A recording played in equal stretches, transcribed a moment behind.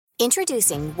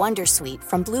Introducing Wondersuite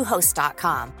from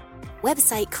Bluehost.com.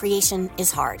 Website creation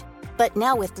is hard, but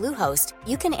now with Bluehost,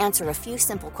 you can answer a few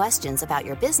simple questions about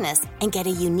your business and get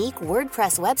a unique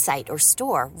WordPress website or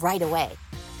store right away.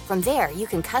 From there, you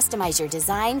can customize your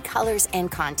design, colors,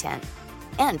 and content.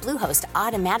 And Bluehost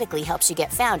automatically helps you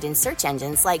get found in search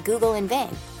engines like Google and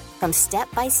Bing. From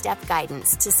step-by-step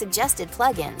guidance to suggested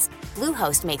plugins,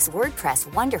 Bluehost makes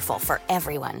WordPress wonderful for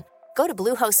everyone. Go to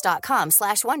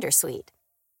bluehost.com/wondersuite.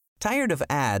 Tired of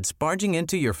ads barging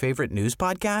into your favorite news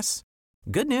podcasts?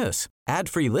 Good news.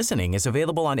 Ad-free listening is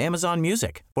available on Amazon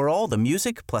Music for all the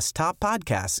music plus top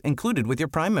podcasts included with your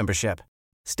Prime membership.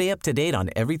 Stay up to date on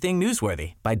everything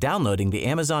newsworthy by downloading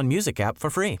the Amazon Music app for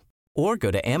free or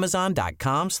go to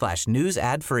amazon.com/news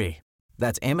ad free.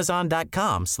 That's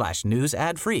amazon.com/news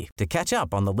ad free to catch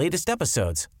up on the latest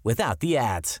episodes without the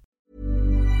ads.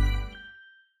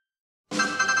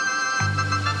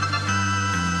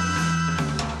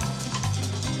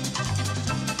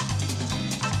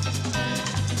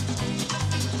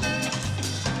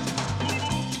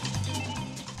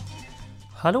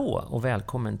 Hallå och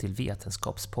välkommen till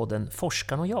Vetenskapspodden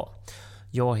Forskaren och jag.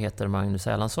 Jag heter Magnus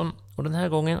Erlandsson och den här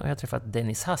gången har jag träffat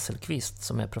Dennis Hasselquist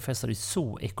som är professor i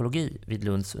zooekologi vid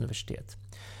Lunds universitet.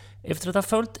 Efter att ha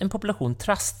följt en population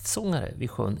trastsångare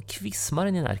vid sjön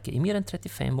Kvismaren i Närke i mer än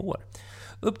 35 år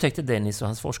upptäckte Dennis och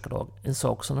hans forskarlag en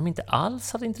sak som de inte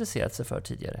alls hade intresserat sig för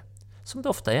tidigare. Som det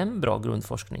ofta är en bra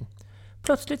grundforskning.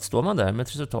 Plötsligt står man där med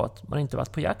ett resultat man inte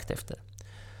varit på jakt efter.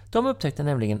 De upptäckte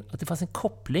nämligen att det fanns en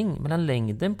koppling mellan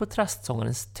längden på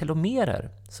trastsångarens telomerer,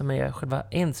 som är själva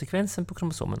ändsekvensen på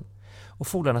kromosomen, och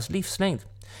fåglarnas livslängd.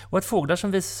 Och att fåglar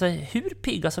som visade sig hur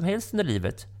pigga som helst under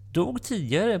livet dog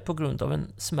tidigare på grund av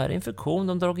en smärre infektion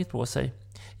de dragit på sig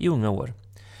i unga år.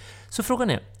 Så frågan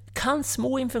är, kan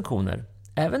små infektioner,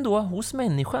 även då hos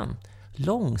människan,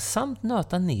 långsamt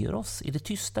nöta ner oss i det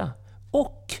tysta?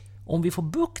 Och om vi får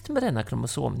bukt med denna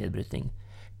kromosomnedbrytning,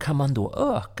 kan man då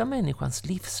öka människans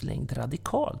livslängd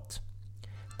radikalt?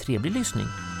 Trevlig lyssning!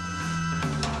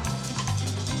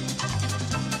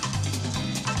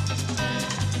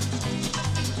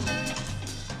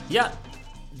 Ja,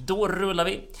 då rullar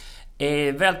vi.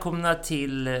 Välkomna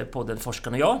till podden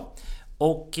Forskaren och jag.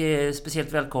 Och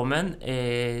speciellt välkommen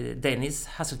Dennis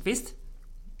Hasselquist.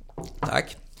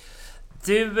 Tack.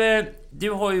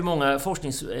 Du har ju många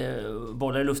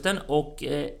forskningsbollar i luften.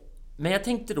 Men jag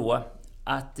tänkte då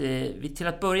att vi till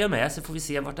att börja med, så får vi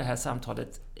se vart det här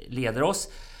samtalet leder oss,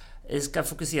 ska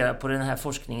fokusera på den här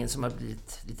forskningen som har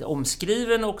blivit lite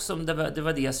omskriven och som det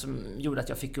var det som gjorde att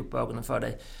jag fick upp ögonen för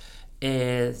dig,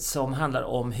 som handlar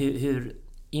om hur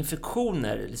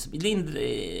infektioner, liksom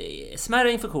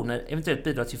smärre infektioner, eventuellt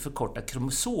bidrar till att förkorta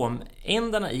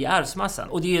kromosomändarna i arvsmassan.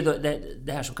 Och det är ju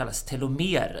det här som kallas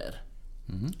telomerer.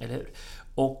 Eller hur?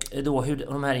 Och då hur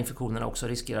de här infektionerna också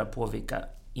riskerar att påverka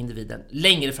individen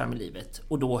längre fram i livet,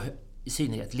 och då i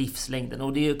synnerhet livslängden.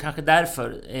 Och det är ju kanske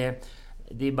därför,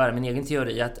 det är bara min egen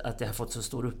teori, att det har fått så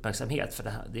stor uppmärksamhet,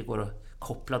 för det går att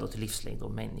koppla då till livslängd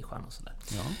och människan och sådär.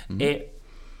 Ja.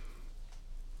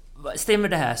 Stämmer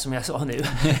det här som jag sa nu?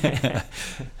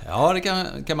 Ja, det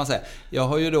kan man säga. Jag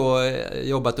har ju då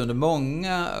jobbat under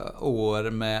många år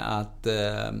med att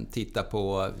titta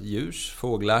på djurs,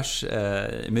 fåglars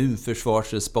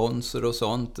immunförsvarsresponser och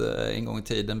sånt. En gång i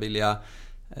tiden ville jag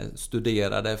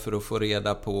studera det för att få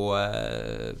reda på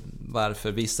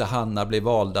varför vissa hannar blir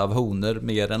valda av honor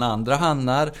mer än andra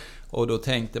hannar. Och då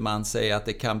tänkte man sig att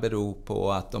det kan bero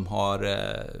på att de har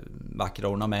vackra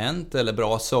ornament eller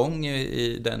bra sång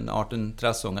i den arten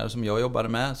trastsångare som jag jobbade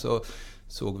med. Så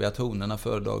såg vi att honorna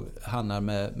föredrog hannar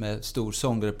med stor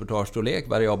sångrepertoarstorlek,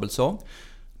 variabel sång.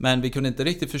 Men vi kunde inte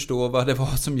riktigt förstå vad det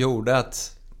var som gjorde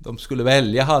att de skulle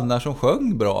välja hannar som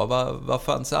sjöng bra. Vad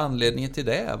fanns anledningen till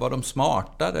det? Var de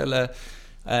smartare? Eller?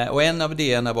 Och en av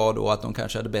idéerna var då att de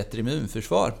kanske hade bättre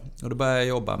immunförsvar. Och då började jag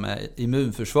jobba med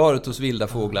immunförsvaret hos vilda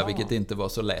fåglar, vilket inte var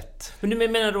så lätt. Men du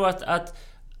menar då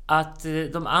att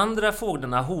de andra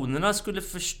fåglarna, honorna, skulle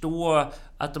förstå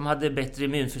att de hade bättre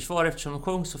immunförsvar eftersom de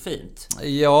sjöng så fint?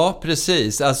 Ja,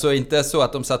 precis. Alltså inte så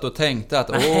att de satt och tänkte att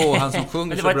han som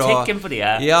sjunger så bra. Men det var ett tecken på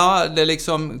det. Ja, det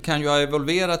liksom kan ju ha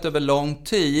evolverat över lång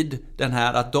tid, den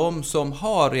här att de som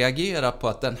har reagerat på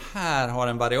att den här har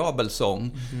en variabel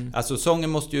sång. Alltså sången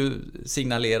måste ju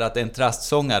signalera att det är en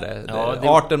trastsångare.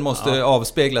 Ja, arten måste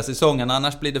avspeglas i sången,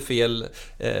 annars blir det fel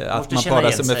att man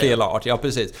parar sig med fel art. Ja,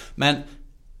 precis. Men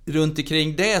runt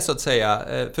omkring det, så att säga,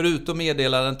 förutom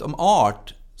meddelandet om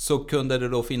art, så kunde det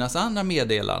då finnas andra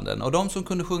meddelanden. Och de som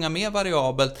kunde sjunga mer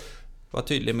variabelt var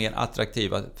tydligen mer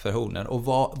attraktiva för honor. Och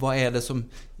vad är det som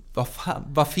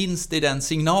vad finns det i den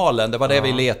signalen? Det var det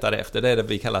vi letade efter. Det är det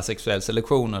vi kallar sexuell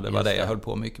selektion, och det var det jag höll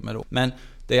på mycket med då. Men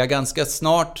det jag ganska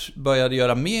snart började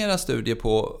göra mera studier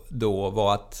på då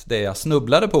var att det jag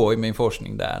snubblade på i min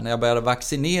forskning där, när jag började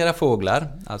vaccinera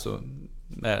fåglar, alltså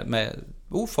med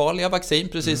ofarliga vaccin,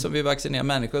 precis som vi vaccinerar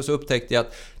människor, så upptäckte jag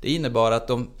att det innebar att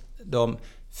de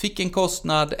fick en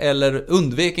kostnad eller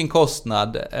undvek en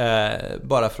kostnad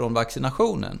bara från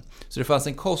vaccinationen. Så det fanns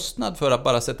en kostnad för att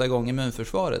bara sätta igång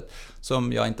immunförsvaret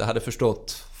som jag inte hade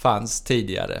förstått fanns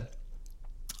tidigare.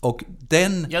 Och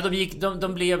den... Ja,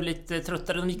 de blev lite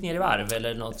tröttare, de gick ner i varv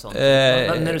eller något sånt.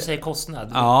 När du säger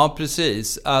kostnad. Ja,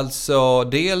 precis. Alltså,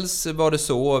 dels var det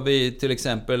så vi till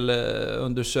exempel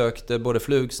undersökte både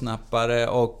flugsnappare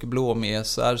och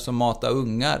blåmesar som matar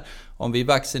ungar. Om vi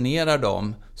vaccinerar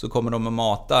dem så kommer de att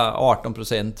mata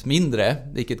 18% mindre,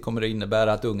 vilket kommer att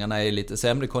innebära att ungarna är i lite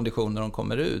sämre kondition när de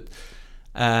kommer ut.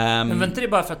 Men var inte det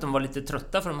bara för att de var lite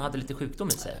trötta för de hade lite sjukdom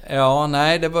i sig? Ja,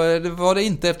 nej, det var det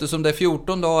inte, eftersom det är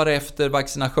 14 dagar efter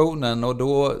vaccinationen, och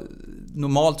då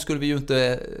normalt skulle vi ju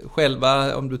inte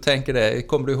själva, om du tänker det,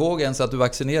 kommer du ihåg ens att du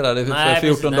vaccinerade för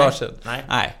 14 dagar sedan?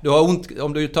 Nej. Du har ont,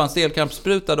 om du tar en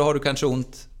stelkrampsspruta då har du kanske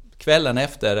ont kvällen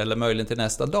efter eller möjligen till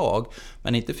nästa dag,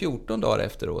 men inte 14 dagar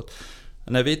efteråt.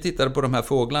 När vi tittade på de här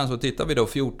fåglarna så tittade vi då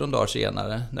 14 dagar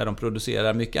senare när de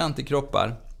producerar mycket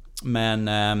antikroppar,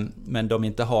 men de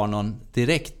inte har någon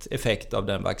direkt effekt av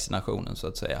den vaccinationen så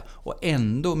att säga, och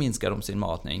ändå minskar de sin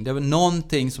matning. Det är väl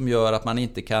någonting som gör att man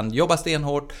inte kan jobba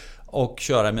stenhårt och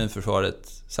köra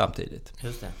immunförsvaret samtidigt.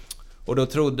 Just det. Och då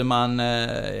trodde man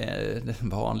den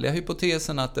vanliga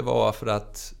hypotesen att det var för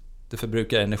att det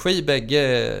förbrukar energi,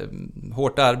 bägge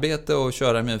hårt arbete och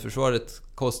köra immunförsvaret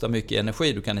kostar mycket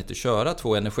energi. Du kan inte köra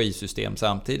 2 energisystem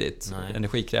samtidigt,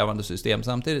 energikrävande system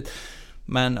samtidigt.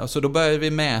 Men så då började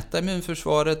vi mäta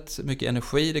immunförsvaret, mycket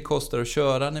energi det kostar att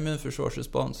köra en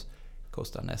immunförsvarsrespons. Det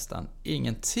kostar nästan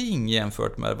ingenting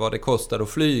jämfört med vad det kostar att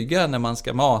flyga när man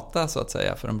ska mata så att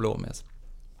säga för en blåmes.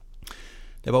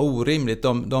 Det var orimligt.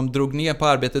 De drog ner på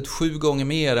arbetet 7 gånger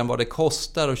mer än vad det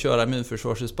kostar att köra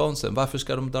immunförsvarsresponsen. Varför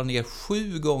ska de dra ner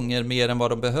 7 gånger mer än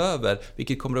vad de behöver?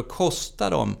 Vilket kommer att kosta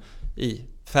dem i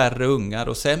färre ungar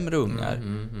och sämre ungar.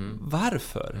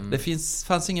 Varför? Det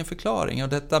fanns ingen förklaring. Och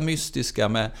detta mystiska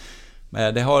med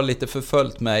det har lite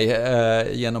förföljt mig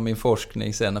genom min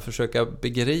forskning sen, att försöka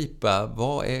begripa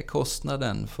vad är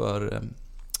kostnaden för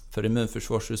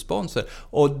immunförsvarsresponser.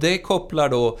 Och det kopplar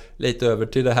då lite över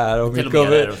till det här. Och det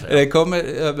kommer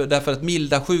över, därför att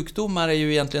milda sjukdomar är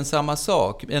ju egentligen samma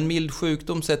sak. En mild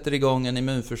sjukdom sätter igång en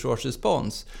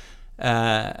immunförsvarsrespons.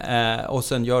 Och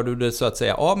sen gör du det så att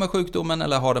säga av med sjukdomen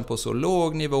eller har den på så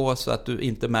låg nivå så att du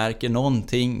inte märker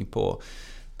någonting på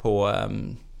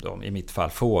i mitt fall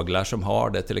fåglar som har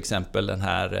det. Till exempel den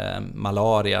här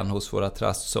malarian hos våra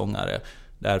trastsångare.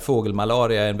 Där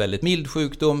fågelmalaria är en väldigt mild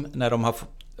sjukdom. När de har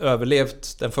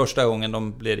överlevt den första gången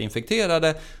de blir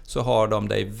infekterade så har de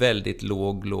det i väldigt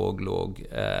låg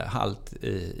halt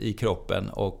i kroppen,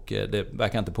 och det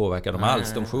verkar inte påverka dem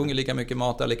alls. De sjunger lika mycket,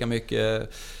 matar lika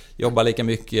mycket, jobbar lika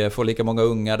mycket, får lika många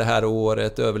ungar det här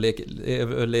året,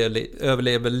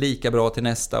 överlever lika bra till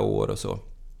nästa år och så.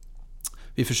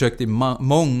 Vi försökte i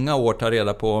många år ta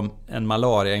reda på om en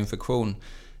malariainfektion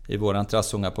i våran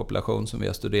trassungarpopulation som vi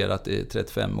har studerat i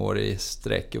 35 år i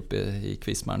sträck uppe i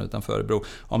Kvistmaren utanför Örebro.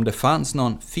 Om det fanns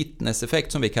någon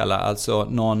fitnesseffekt som vi kallar, alltså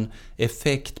någon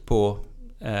effekt på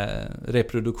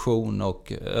reproduktion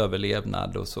och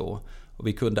överlevnad och så. Och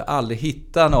vi kunde aldrig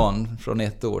hitta någon från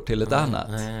ett år till ett annat.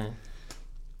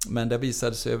 Men det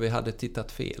visade sig att vi hade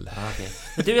tittat fel.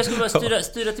 Du, jag skulle bara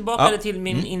styra tillbaka till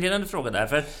min inledande fråga där.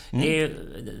 För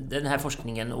den här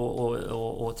forskningen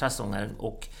och trassångaren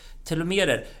och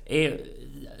telomerer.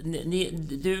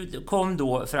 Du kom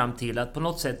då fram till att på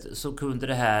något sätt så kunde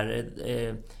det här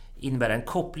innebära en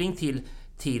koppling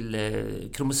till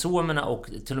kromosomerna och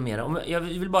telomerer. Jag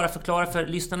vill bara förklara för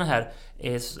lyssnarna här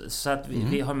så att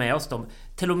vi har med oss dem.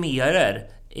 Telomerer,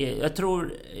 jag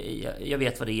tror jag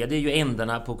vet vad det är. Det är ju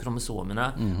ändarna på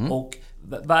kromosomerna. Och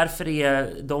varför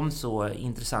är de så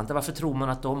intressanta? Varför tror man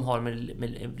att de har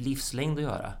med livslängd att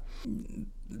göra?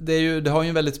 Det har ju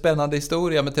en väldigt spännande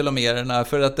historia med telomererna,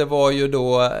 för att det var ju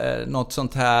då något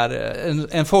sånt här,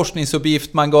 en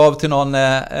forskningsuppgift man gav till någon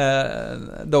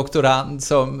doktorand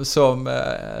som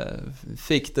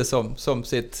fick det som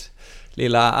sitt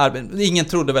lilla arbete. Ingen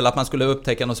trodde väl att man skulle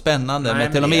upptäcka något spännande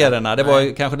med telomererna. Det var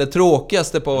ju kanske det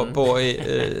tråkigaste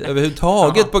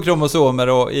överhuvudtaget på kromosomer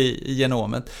och i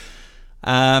genomet.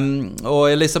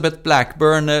 Och Elizabeth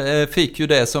Blackburn fick ju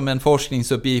det som en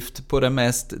forskningsuppgift på den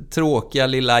mest tråkiga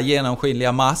lilla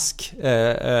genomskinliga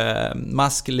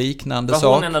maskliknande sak.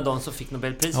 Var hon en av de som fick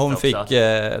Nobelpriset också?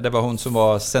 Det var hon som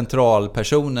var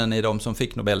centralpersonen i de som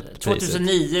fick Nobelpriset.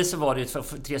 2009 så var det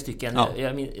 3 stycken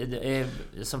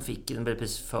som fick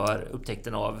Nobelpris för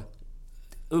upptäckten av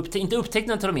inte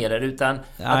upptäckten av telomerer, utan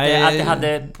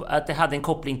att det hade en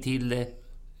koppling till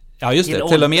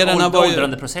telomererna var ju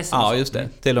åldrandeprocessen. Ja, just det.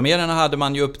 Telomererna hade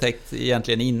man ju upptäckt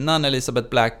egentligen innan Elizabeth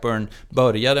Blackburn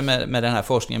började med den här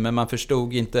forskningen, men man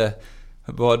förstod inte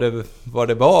vad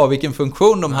det var, vilken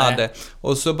funktion de hade.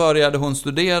 Och så började hon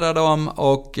studera dem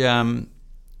och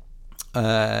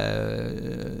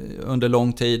under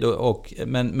lång tid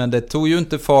men det tog ju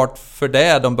inte fart för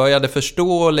det. De började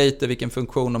förstå lite vilken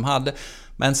funktion de hade.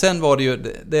 Men sen var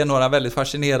det är några väldigt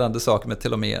fascinerande saker med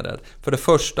telomerer. För det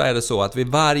första är det så att vid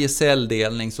varje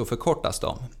celldelning så förkortas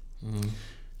de.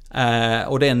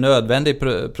 Och det är en nödvändig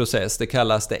process. Det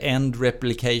kallas the end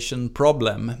replication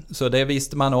problem. Så det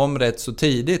visste man om rätt så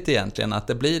tidigt egentligen, att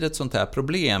det blir ett sånt här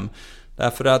problem.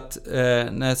 Därför att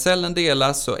när cellen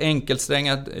delas så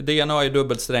enkelsträngat, DNA är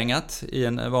dubbelsträngat i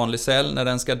en vanlig cell. När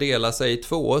den ska dela sig i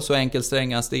 2 så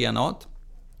enkelsträngas DNA.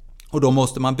 Och då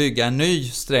måste man bygga en ny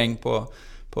sträng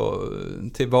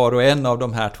till var och en av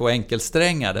de här 2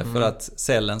 enkelsträngade för att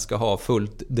cellen ska ha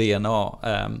fullt DNA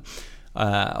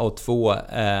och 2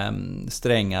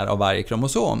 strängar av varje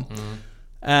kromosom.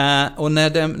 Och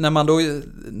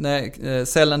när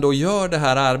cellen då gör det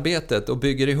här arbetet och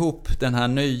bygger ihop den här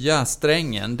nya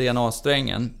strängen,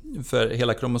 DNA-strängen för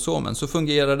hela kromosomen, så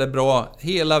fungerar det bra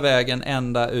hela vägen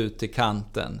ända ut till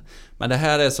kanten. Men det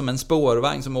här är som en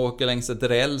spårvagn som åker längs ett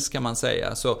räls, kan man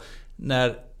säga. Så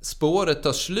när spåret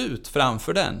tar slut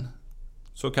framför den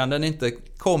så kan den inte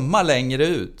komma längre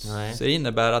ut. Nej. Så det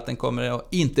innebär att den kommer att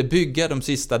inte bygga de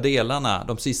sista delarna,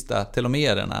 de sista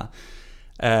telomererna.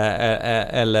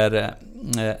 Eller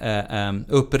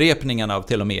upprepningen av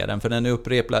telomeren, för den är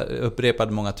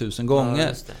upprepad många tusen gånger.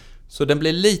 Just det. Så den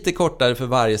blir lite kortare för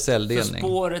varje celldelning. Så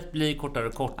spåret blir kortare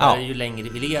och kortare ju längre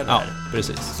vi lever. Ja,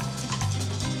 precis.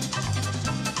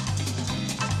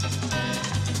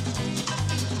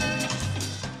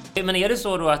 Men är det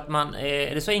så då att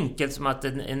är det så enkelt som att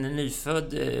en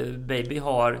nyfödd baby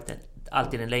har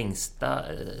alltid den längsta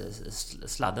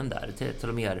sladden där till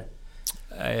telomer?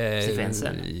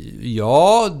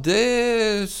 Ja,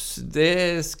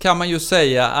 det kan man ju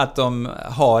säga att de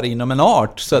har inom en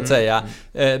art, så att säga.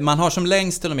 Man har som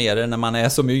längst telomerer när man är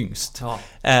som yngst.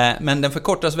 Men den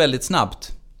förkortas väldigt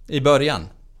snabbt i början.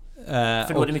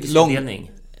 För då är det mycket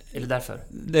celldelning. Eller därför?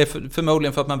 Det är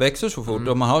förmodligen för att man växer så fort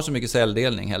och man har så mycket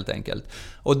celldelning helt enkelt.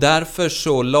 Och därför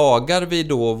så lagar vi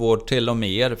då vår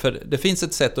telomer, för det finns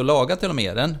ett sätt att laga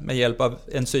telomeren med hjälp av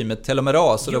enzymet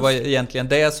telomeras. Och det var egentligen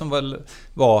det som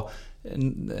var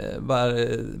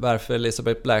varför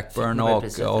Elizabeth Blackburn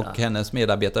och hennes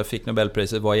medarbetare fick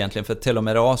Nobelpriset, var egentligen för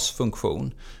telomeras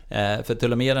funktion. För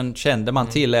telomeren kände man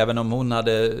till, även om hon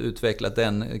hade utvecklat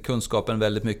den kunskapen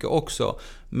väldigt mycket också.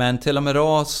 Men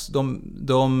telomeras,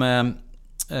 de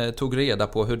tog reda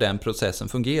på hur den processen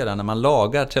fungerar när man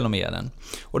lagar telomeren.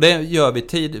 Och det gör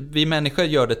vi människor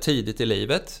gör det tidigt i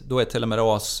livet. Då är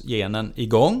telomerasgenen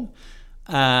igång.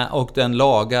 Och den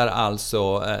lagar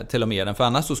alltså telomeren, för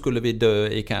annars så skulle vi dö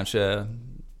i kanske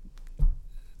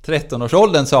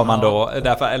 13-årsåldern, sa man då.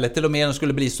 Eller telomeren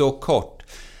skulle bli så kort.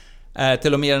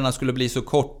 Telomererna skulle bli så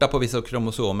korta på vissa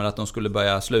kromosomer att de skulle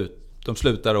börja de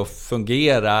slutar att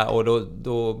fungera, och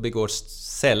då begår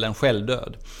cellen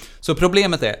självdöd. Så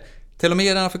problemet är,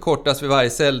 telomererna förkortas vid varje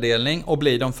celldelning, och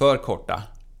blir de för korta,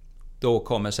 då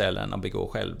kommer cellen att begå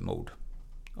självmord.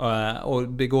 Och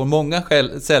begår många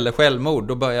celler självmord,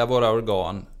 då börjar våra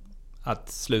organ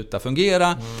att sluta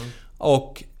fungera.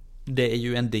 Och det är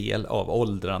ju en del av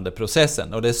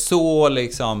åldrandeprocessen. Och det är så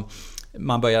liksom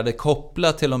man började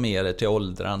koppla telomerer till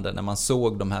åldrande, när man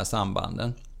såg de här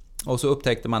sambanden. Och så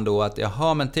upptäckte man då att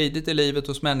men tidigt i livet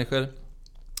hos människor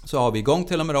så har vi igång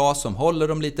telomeras som håller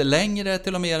dem lite längre,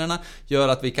 telomererna, gör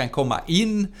att vi kan komma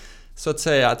in, så att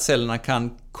säga, att cellerna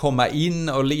kan komma in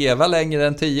och leva längre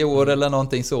än 10 år eller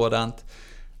någonting sådant.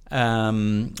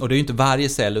 Och det är ju inte varje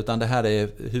cell, utan det här är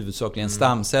huvudsakligen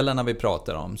stamcellerna vi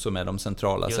pratar om, som är de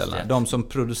centrala cellerna. De som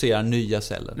producerar nya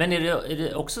celler. Men är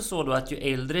det också så då att ju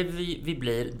äldre vi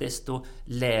blir, desto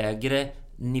lägre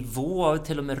nivå av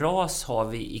telomeras har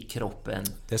vi i kroppen?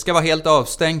 Det ska vara helt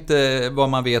avstängt, vad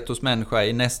man vet hos människa,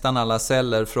 i nästan alla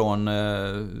celler från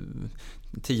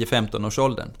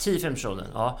 10-15-årsåldern. 10-15-årsåldern,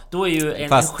 ja. Då är ju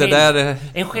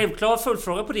en självklar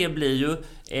följdfråga på det blir ju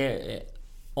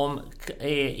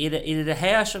är det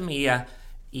här som är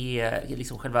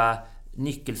liksom själva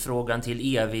nyckelfrågan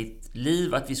till evigt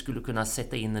liv, att vi skulle kunna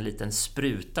sätta in en liten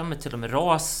spruta med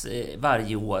telomeras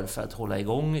varje år för att hålla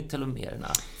igång telomererna.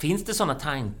 Finns det sådana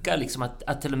tankar liksom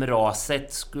att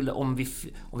telomeraset skulle, om vi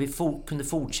kunde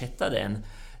fortsätta den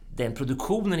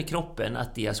produktionen i kroppen,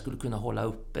 att det skulle kunna hålla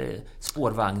upp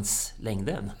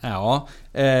spårvagnslängden? Ja,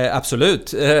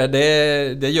 absolut.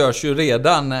 Det görs ju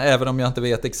redan, även om jag inte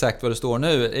vet exakt vad det står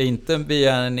nu. Inte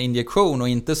via en injektion och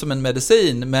inte som en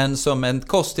medicin, men som en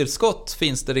kosttillskott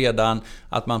finns det redan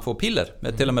att man får piller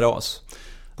med telomeras.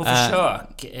 På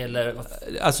försök? Eller?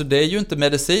 Alltså det är ju inte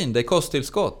medicin, det är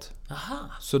kosttillskott. Aha.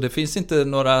 Så det finns inte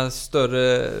några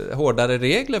större, hårdare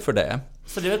regler för det.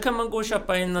 Så det kan man gå och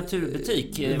köpa i en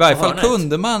naturbutik? I varje fall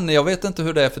kunde man, jag vet inte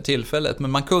hur det är för tillfället,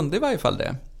 men man kunde i varje fall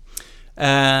det.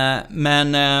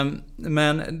 Men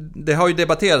det har ju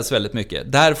debatterats väldigt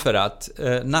mycket. Därför att,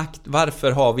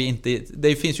 varför har vi inte...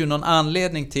 Det finns ju någon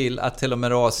anledning till att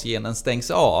telomerasgenen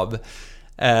stängs av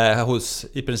hos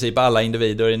i princip alla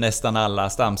individer i nästan alla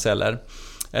stamceller.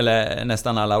 Eller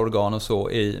nästan alla organ och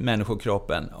så i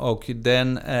människokroppen. Och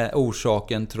den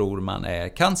orsaken tror man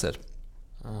är cancer.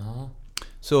 Aha.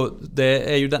 Så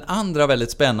det är ju den andra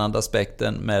väldigt spännande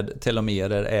aspekten med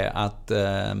telomerer, är att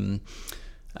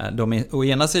de å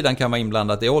ena sidan kan vara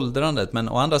inblandade i åldrandet, men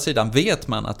å andra sidan vet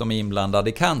man att de är inblandade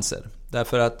i cancer.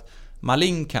 Därför att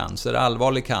malign cancer,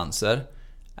 allvarlig cancer,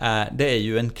 det är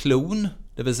ju en klon,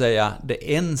 det vill säga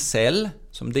det är en cell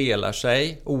som delar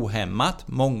sig ohämmat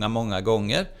många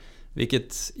gånger,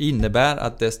 vilket innebär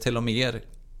att dess telomer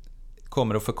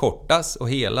kommer att förkortas, och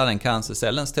hela den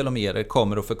cancercellens telomerer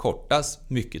kommer att förkortas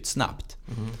mycket snabbt.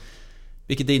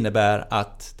 Vilket innebär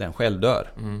att den själv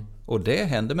dör. Och det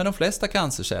händer med de flesta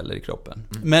cancerceller i kroppen.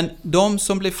 Men de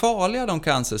som blir farliga, de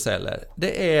cancerceller,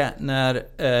 det är när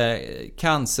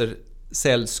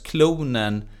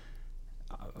cancercellsklonen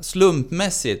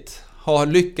slumpmässigt har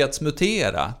lyckats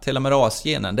mutera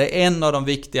telomerasgenen. Det är en av de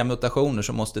viktiga mutationer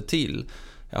som måste till.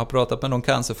 Jag har pratat med någon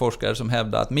cancerforskare som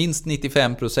hävdar att minst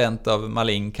 95% av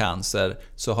malign cancer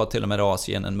så har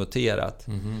telomerasgenen muterat.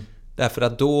 Därför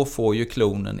att då får ju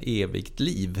klonen evigt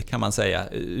liv, kan man säga,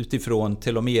 utifrån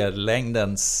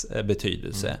telomerlängdens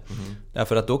betydelse.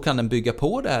 Därför att då kan den bygga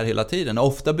på det här hela tiden.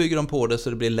 Ofta bygger de på det så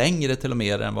det blir längre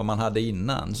telomerer än vad man hade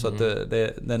innan. Så att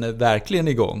den är verkligen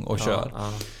igång och kör.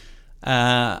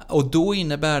 Och då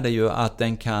innebär det ju att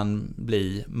den kan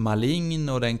bli malign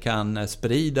och den kan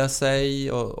sprida sig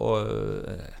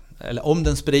eller om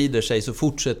den sprider sig så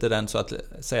fortsätter den så att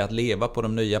säga att leva på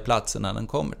de nya platserna den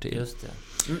kommer till. Just det.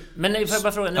 Men får jag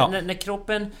bara fråga, när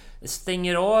kroppen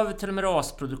stänger av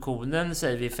telomerasproduktionen,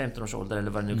 säger vi 15 års ålder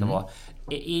eller vad det nu kan vara,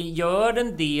 gör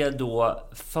den det då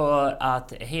för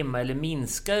att hämma eller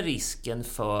minska risken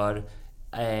för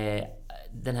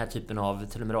den här typen av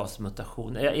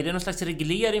telomerasmutation? Är det någon slags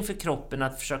reglering för kroppen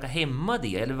att försöka hämma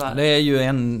det? Eller vad? Det är ju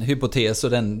en hypotes,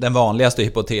 och den vanligaste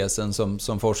hypotesen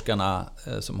som forskarna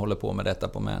som håller på med detta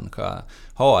på människa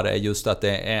har, är just att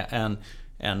det är en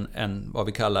vad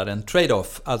vi kallar en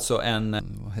trade-off, alltså en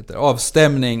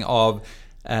avstämning av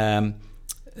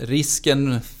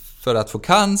risken för att få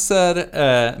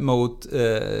cancer mot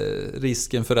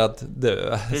risken för att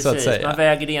dö. Precis, så att säga. Man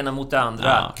väger det ena mot det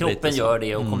andra. Kroppen gör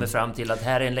det och kommer fram till att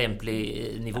här är en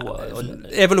lämplig nivå.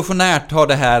 Evolutionärt har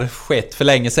det här skett för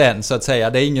länge sedan, så att säga.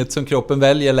 Det är inget som kroppen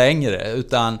väljer längre,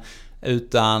 utan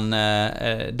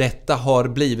detta har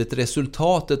blivit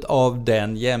resultatet av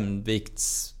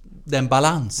den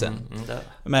balansen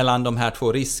mellan de här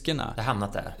två riskerna.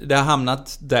 Det har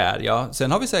hamnat där, ja.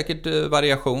 Sen har vi säkert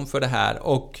variation för det här,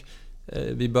 och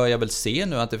vi börjar väl se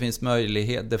nu att det finns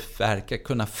möjlighet, det verkar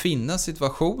kunna finnas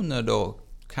situationer då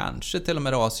kanske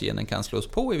telomerasgenen kan slås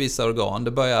på i vissa organ.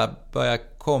 Det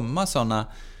börjar komma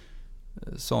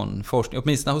sån forskning,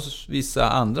 åtminstone hos vissa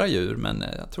andra djur, men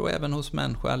jag tror även hos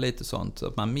människor lite sånt,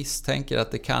 att man misstänker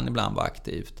att det kan ibland vara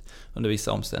aktivt under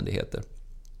vissa omständigheter.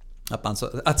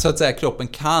 Att så att säga kroppen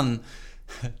kan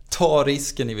ta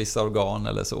risken i vissa organ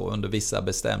eller så under vissa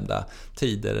bestämda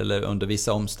tider eller under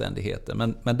vissa omständigheter.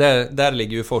 Men där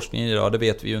ligger ju forskningen idag, det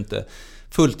vet vi ju inte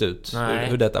fullt ut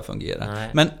hur detta fungerar. Nej.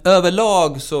 Men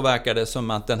överlag så verkar det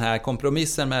som att den här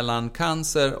kompromissen mellan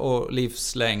cancer och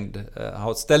livslängd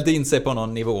har ställt in sig på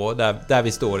någon nivå där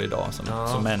vi står idag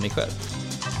som människor.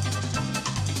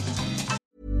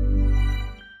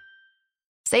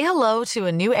 Say hello to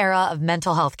a new era of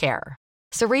mental health care.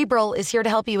 Cerebral is here to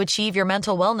help you achieve your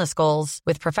mental wellness goals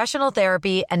with professional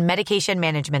therapy and medication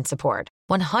management support.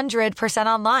 100%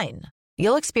 online.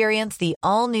 You'll experience the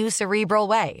all-new Cerebral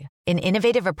way, an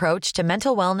innovative approach to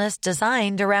mental wellness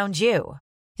designed around you.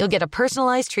 You'll get a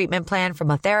personalized treatment plan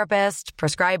from a therapist,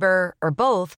 prescriber, or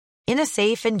both in a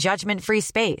safe and judgment-free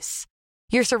space.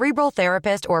 Your Cerebral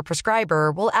therapist or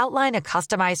prescriber will outline a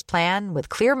customized plan with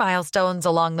clear milestones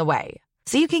along the way,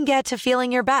 so you can get to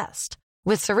feeling your best.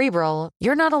 With Cerebral,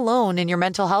 you're not alone in your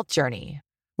mental health journey.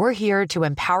 We're here to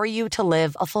empower you to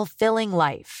live a fulfilling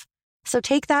life. So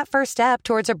take that first step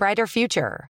towards a brighter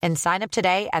future and sign up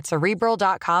today at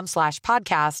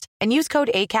Cerebral.com/podcast and use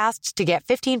code ACAST to get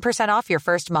 15% off your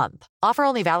first month. Offer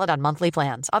only valid on monthly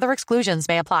plans. Other exclusions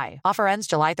may apply. Offer ends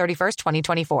July 31st,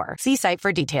 2024. See site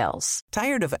for details.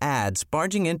 Tired of ads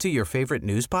barging into your favorite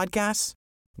news podcasts?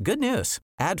 Good news.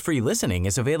 Ad-free listening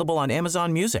is available on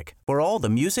Amazon Music for all the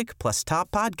music plus top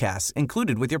podcasts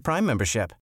included with your Prime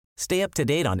membership. Stay up to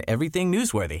date on everything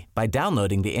newsworthy by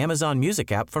downloading the Amazon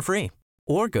Music app for free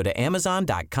or go to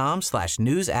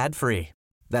amazon.com/news ad free.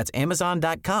 That's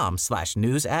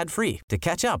amazon.com/news ad free to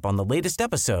catch up on the latest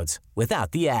episodes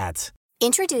without the ads.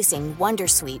 Introducing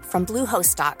Wondersuite from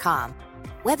Bluehost.com.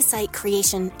 Website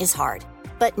creation is hard,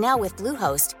 but now with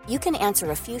Bluehost, you can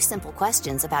answer a few simple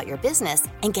questions about your business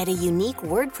and get a unique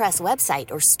WordPress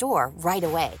website or store right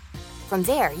away. From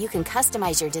there, you can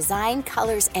customize your design,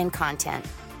 colors, and content.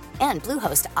 And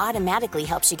Bluehost automatically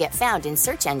helps you get found in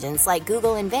search engines like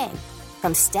Google and Bing.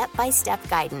 From step-by-step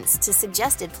guidance to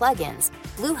suggested plugins,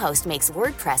 Bluehost makes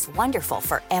WordPress wonderful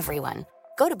for everyone.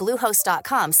 Go to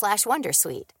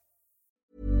bluehost.com/wondersuite.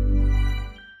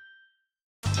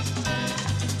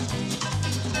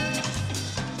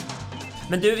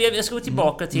 Men du, jag ska gå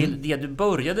tillbaka till det du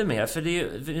började med. För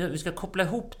vi ska koppla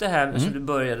ihop det här som du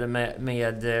började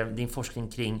med din forskning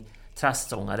kring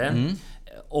trasstångare.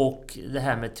 Och det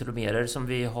här med telomerer som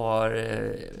vi har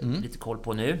lite koll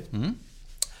på nu.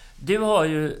 Du har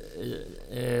ju,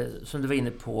 som du var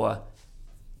inne på,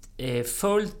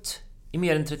 följt i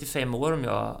mer än 35 år, om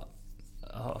jag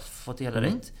har fått det hela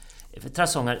rätt, för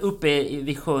trasstångare uppe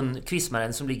vid sjön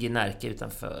Kvismaren som ligger i Närke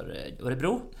utanför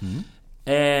Örebro.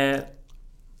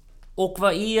 Och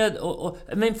vad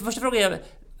är... men första frågan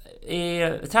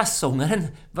är trasstångaren.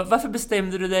 Varför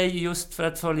bestämde du dig just för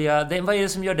att följa den? Vad är det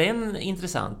som gör den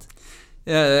intressant?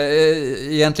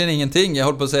 Egentligen ingenting. Jag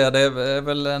håller på att säga det är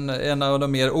väl en av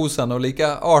de mer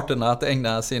osannolika arterna att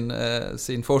ägna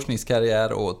sin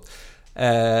forskningskarriär åt.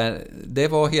 Det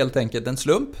var helt enkelt en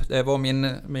slump. Det var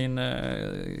min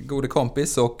gode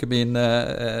kompis och min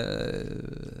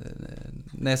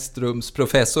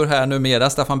nästrumsprofessor här numera,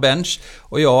 Staffan Bench,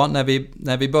 och jag,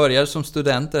 när vi började som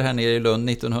studenter här nere i Lund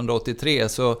 1983,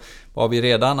 så var vi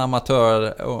redan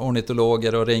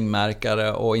amatörornitologer och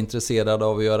ringmärkare och intresserade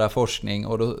av att göra forskning,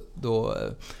 och då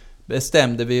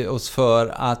bestämde vi oss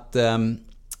för att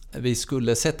vi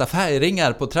skulle sätta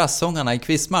färgringar på trasstångarna i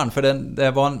Kvismaren, för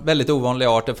det var en väldigt ovanlig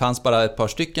art. Det fanns bara ett par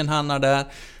stycken hannar där,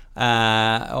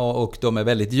 och de är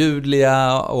väldigt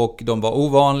ljudliga och de var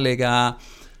ovanliga.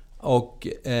 Och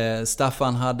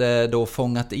Staffan hade då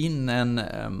fångat in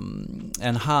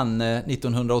en hanne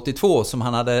 1982 som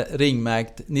han hade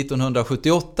ringmärkt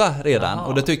 1978 redan. Jaha.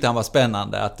 Och det tyckte han var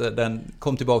spännande att den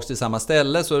kom tillbaka till samma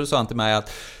ställe. Så sa han till mig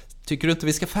att tycker du inte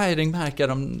vi ska färgringmärka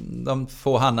de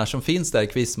få hannar som finns där i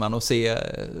Kvisman och se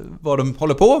vad de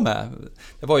håller på med?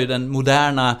 Det var ju den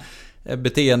moderna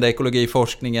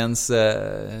beteendeekologiforskningens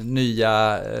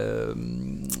nya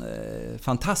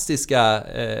fantastiska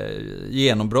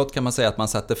genombrott, kan man säga, att man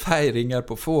satte färgringar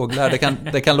på fåglar.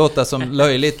 Det kan låta som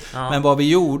löjligt, men vad vi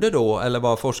gjorde då, eller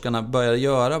vad forskarna började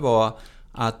göra, var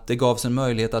att det gavs en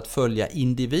möjlighet att följa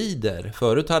individer.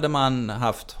 Förut hade man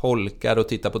haft holkar och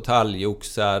titta på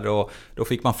talgoxar, och då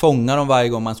fick man fånga dem varje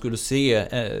gång man skulle se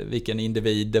vilken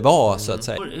individ det var, så att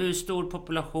säga. Hur stor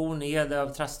population är det av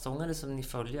trasstångare som ni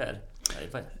följer?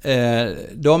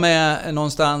 De är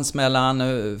någonstans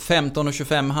mellan 15 och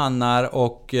 25 hannar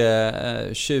och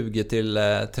 20 till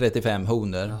 35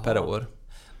 honor per år.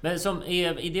 Men som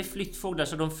är det flyttfåglar,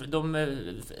 så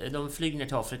de flyger ner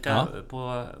till Afrika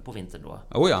på vintern då?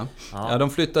 Ja, de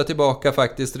flyttar tillbaka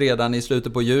faktiskt redan i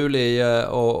slutet på juli,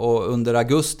 och under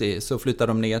augusti så flyttar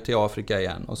de ner till Afrika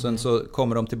igen. Och sen så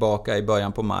kommer de tillbaka i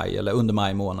början på maj, eller under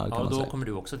maj månad, kan man säga. Ja, då kommer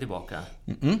du också tillbaka.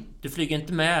 Du flyger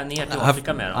inte med ner till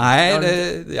Afrika med dem? Nej,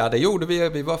 det gjorde vi.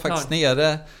 Vi var faktiskt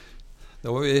nere.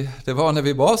 Det var när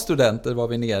vi var studenter, var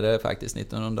vi nere faktiskt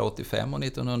 1985 och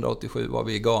 1987 var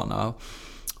vi i Ghana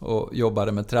och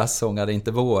jobbade med trasstångare,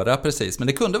 inte våra precis, men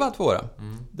det kunde varit våra.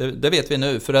 Det vet vi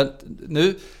nu, för att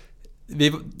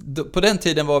på den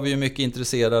tiden var vi ju mycket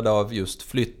intresserade av just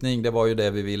flyttning. Det var ju det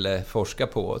vi ville forska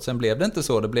på. Sen blev det inte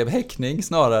så, det blev häckning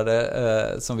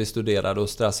snarare som vi studerade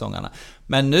hos trasstångarna.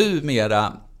 Men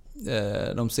numera,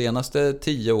 de senaste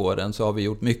 10 åren, så har vi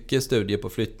gjort mycket studier på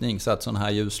flyttning, satt sådana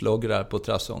här ljuslograr på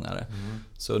trasstångare.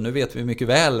 Så nu vet vi mycket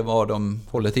väl var de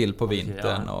håller till på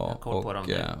vintern.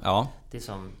 Det är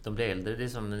som de blir äldre, det är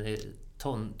som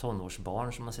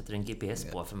tonårsbarn som man sätter en GPS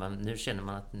på, för nu känner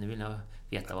man att nu vill jag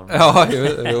veta vad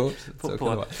de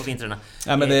på vintrarna.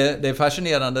 Ja, men det är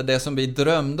fascinerande. Det som vi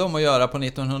drömde om att göra på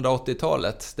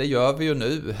 1980-talet, det gör vi ju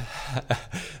nu.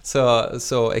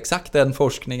 så exakt den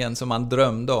forskningen som man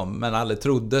drömde om men aldrig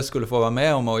trodde skulle få vara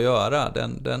med om att göra,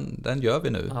 den gör vi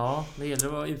nu. Ja, det gäller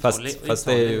att vara uthållig. Fast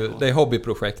det är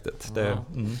hobbyprojektet. Ja.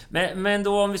 Men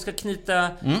då om vi ska knyta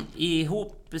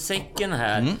ihop säcken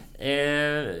här.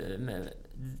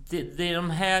 Det är de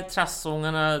här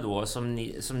trassångarna då som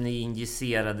ni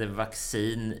injicerade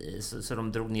vaccin så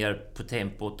de drog ner på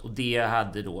tempot, och det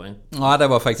hade då Ja, det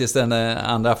var faktiskt den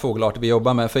andra fågelart vi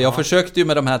jobbar med. För jag försökte ju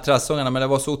med de här trassångarna, men det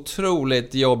var så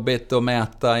otroligt jobbigt att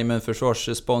mäta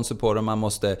immunförsvarsresponser på dem. Man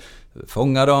måste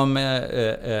fånga dem,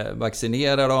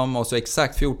 vaccinera dem, och så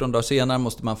exakt 14 dagar senare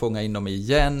måste man fånga in dem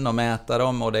igen och mäta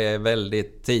dem, och det är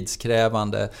väldigt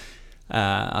tidskrävande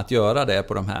att göra det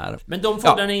på de här. Men de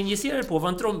fåglarna ni injicerade på,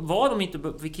 var de inte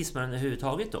vid kissmaren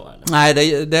överhuvudtaget då? Eller?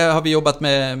 Nej, det har vi jobbat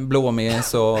med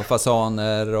blåmes och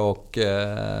fasaner och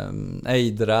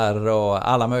ejdrar och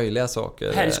alla möjliga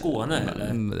saker. Här i Skåne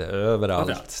eller?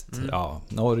 Överallt. Ja,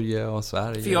 Norge och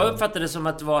Sverige. För jag uppfattade det som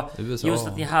att det var USA. Just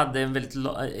att ni hade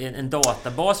en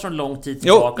databas från lång tid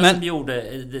tillbaka som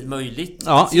gjorde det möjligt.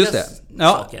 Ja, just det.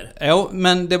 Saker. Ja,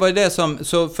 men det var ju det som,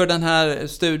 så för den här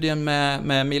studien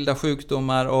med milda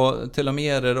sjukdomar och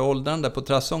telomerer och åldrande på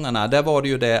trassångarna, där var det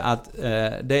ju det att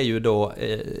det är ju då,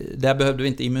 där behövde vi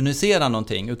inte immunisera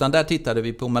någonting, utan där tittade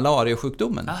vi på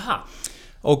malariasjukdomen. Aha.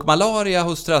 Och malaria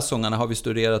hos trassångarna har vi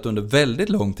studerat under väldigt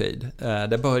lång tid.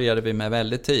 Det började vi med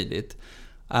väldigt tidigt.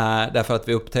 Därför att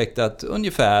vi upptäckte att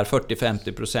ungefär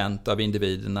 40-50% av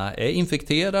individerna är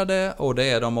infekterade, och det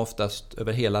är de oftast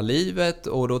över hela livet.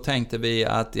 Och då tänkte vi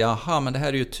att men det här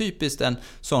är ju typiskt en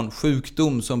sån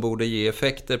sjukdom som borde ge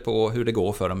effekter på hur det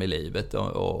går för dem i livet,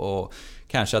 och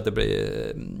kanske att det blir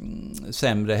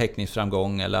sämre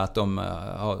häckningsframgång, eller att de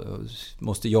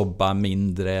måste jobba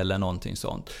mindre eller någonting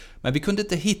sånt. Men vi kunde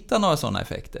inte hitta några sådana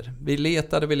effekter. Vi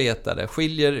letade.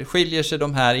 Skiljer sig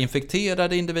de här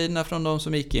infekterade individerna från de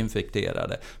som icke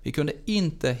infekterade? Vi kunde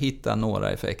inte hitta några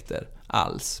effekter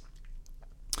alls.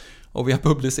 Och vi har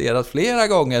publicerat flera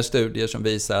gånger studier som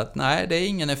visar att nej, det är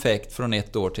ingen effekt från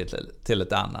ett år till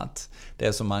ett annat.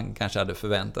 Det som man kanske hade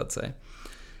förväntat sig.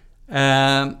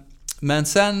 Men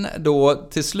sen då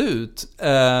till slut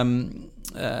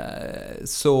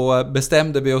så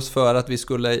bestämde vi oss för att vi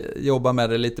skulle jobba med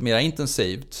det lite mer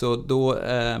intensivt. Så då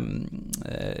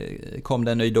kom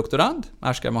det en ny doktorand,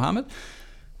 Ashkar Mohammed,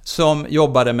 som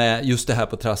jobbade med just det här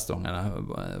på trassångarna,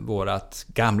 vårat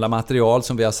gamla material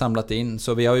som vi har samlat in.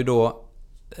 Så vi har ju då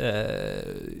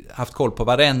haft koll på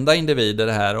varenda individ i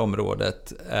det här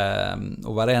området,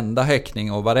 och varenda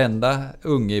häckning och varenda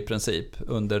unge i princip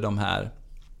under de här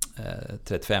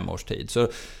 35 års tid. Så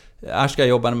Ashkar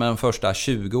jobbade med de första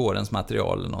 20 årens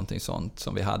material eller någonting sånt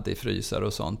som vi hade i frysar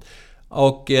och sånt.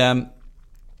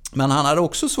 Men han hade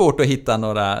också svårt att hitta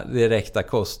några direkta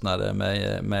kostnader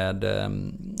med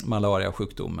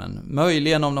malariasjukdomen.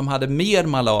 Möjligen om de hade mer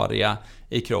malaria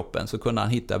i kroppen så kunde han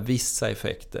hitta vissa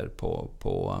effekter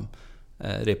på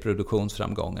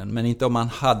reproduktionsframgången. Men inte om man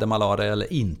hade malaria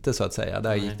eller inte, så att säga.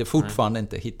 Där gick det fortfarande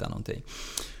inte att hitta någonting.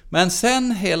 Men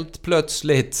sen helt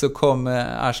plötsligt så kom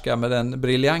Ashkar med den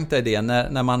briljanta idén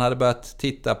när man hade börjat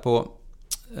titta på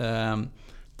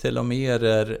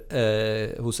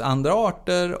telomerer hos andra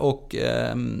arter och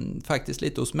faktiskt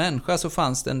lite hos människa, så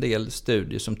fanns det en del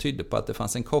studier som tydde på att det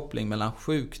fanns en koppling mellan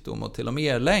sjukdom och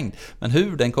telomerlängd. Men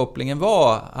hur den kopplingen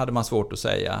var hade man svårt att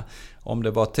säga. Om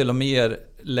det var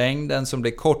telomerlängden som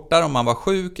blev kortare om man var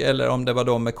sjuk, eller om det var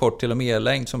de med kort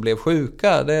telomerlängd som blev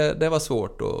sjuka, det var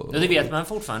svårt att... Det vet man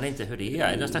fortfarande inte hur det är.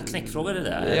 Är det nästan knäckfråga det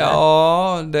där?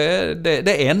 Ja,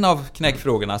 det är en av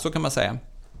knäckfrågorna, så kan man säga.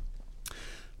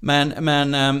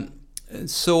 Men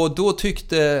så då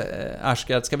tyckte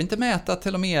Ashkar att ska vi inte mäta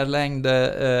telomerlängd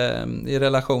i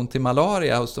relation till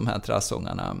malaria hos de här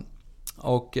trassångarna?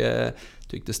 Och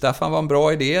tyckte Staffan var en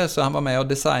bra idé, så han var med och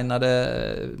designade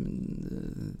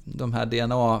de här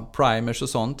DNA-primers och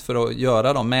sånt för att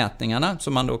göra de mätningarna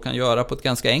som man då kan göra på ett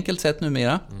ganska enkelt sätt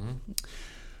numera.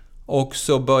 Och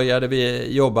så började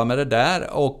vi jobba med det där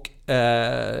och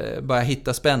börja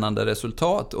hitta spännande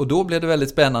resultat. Och då blev det väldigt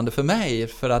spännande för mig,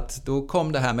 för att då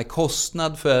kom det här med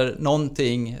kostnad för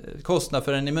någonting, kostnad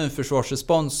för en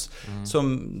immunförsvarsrespons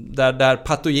som där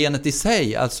patogenet i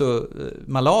sig, alltså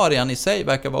malarian i sig,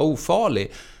 verkar vara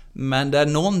ofarlig, men där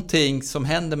någonting som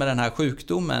händer med den här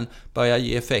sjukdomen börjar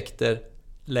ge effekter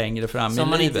längre fram som i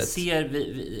man livet. Inte ser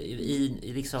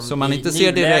liksom, som man inte i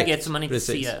ser direkt, som man inte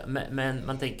ser, men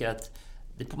man tänker att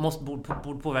borde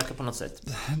påverka på något sätt.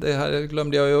 Det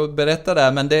glömde jag ju att berätta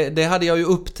där, men det hade jag ju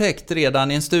upptäckt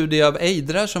redan i en studie av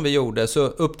ejdrar som vi gjorde. Så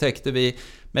upptäckte vi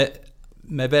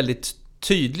med väldigt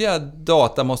tydliga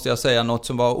data, måste jag säga, något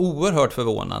som var oerhört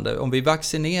förvånande. Om vi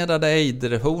vaccinerade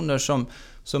ejderhonor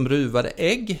som ruvade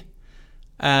ägg,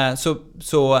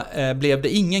 så blev det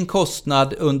ingen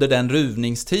kostnad under den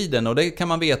ruvningstiden. Och det kan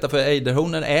man veta, för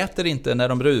ejderhonor äter inte när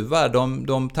de ruvar.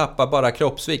 De tappar bara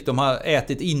kroppsvikt. De har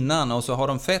ätit innan och så har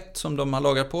de fett som de har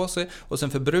lagrat på sig. Och sen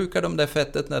förbrukar de det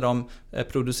fettet när de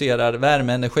producerar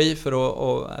värmeenergi för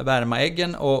att värma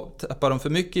äggen. Och tappar de för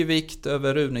mycket i vikt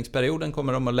över ruvningsperioden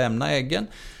kommer de att lämna äggen.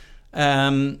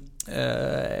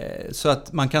 Så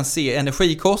att man kan se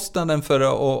energikostnaden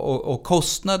och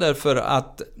kostnader för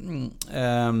att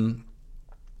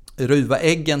ruva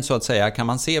äggen, så att säga, kan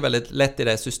man se väldigt lätt i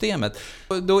det systemet.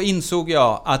 Då insåg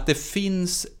jag att det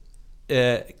finns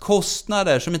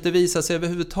kostnader som inte visar sig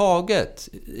överhuvudtaget,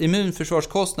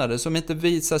 immunförsvarskostnader som inte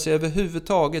visar sig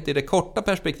överhuvudtaget i det korta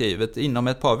perspektivet inom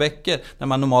ett par veckor, när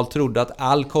man normalt trodde att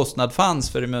all kostnad fanns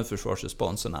för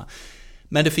immunförsvarsresponserna.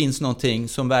 Men det finns någonting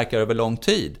som verkar över lång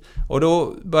tid. Och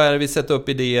då börjar vi sätta upp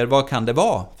idéer, vad kan det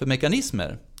vara för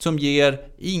mekanismer som ger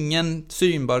ingen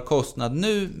synbar kostnad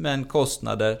nu, men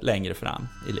kostnader längre fram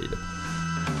i livet.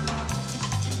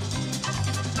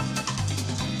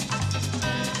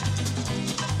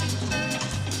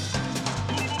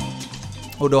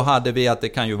 Och då hade vi att det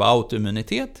kan ju vara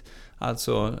autoimmunitet,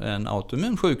 alltså en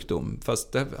autoimmun sjukdom.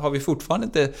 Fast det har vi fortfarande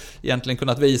inte egentligen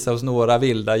kunnat visa hos några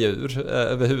vilda djur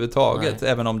överhuvudtaget.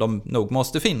 Nej. Även om de nog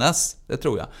måste finnas, det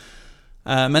tror jag.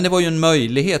 Men det var ju en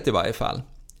möjlighet i varje fall.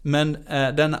 Men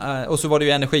och så var det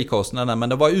ju energikostnaderna, men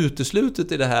det var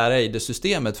uteslutet i det här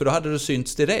ejdersystemet, för då hade det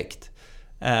synts direkt.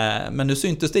 Men nu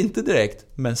syntes det inte direkt,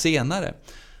 men senare.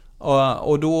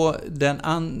 Och då den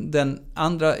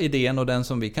andra idén, och den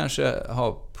som vi kanske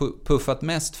har puffat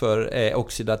mest för, är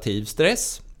oxidativ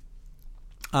stress.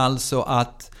 Alltså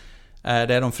att det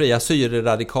är de fria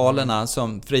syreradikalerna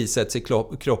som frisätts i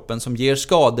kroppen som ger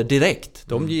skador direkt.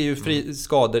 De ger ju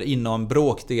skador inom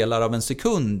bråkdelar av en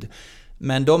sekund.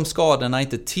 Men de skadorna är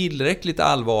inte tillräckligt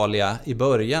allvarliga i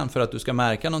början för att du ska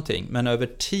märka någonting. Men över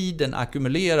tiden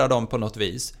ackumulerar de på något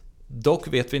vis. Dock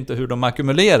vet vi inte hur de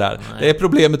ackumulerar. Nej. Det är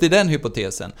problemet i den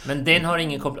hypotesen. Men den har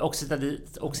ingen koppling,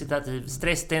 oxidativ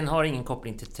stress, den har ingen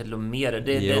koppling till telomerer.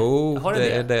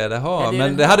 Det har.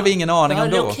 Men det hade vi ingen aning om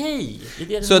då. Okej.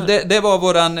 Så det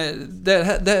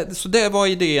var så det var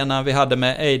idéerna vi hade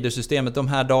med ejdersystemet. De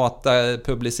här data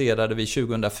publicerade vi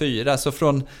 2004. Så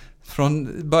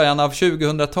från början av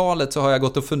 2000-talet så har jag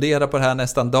gått och funderat på det här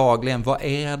nästan dagligen. Vad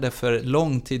är det för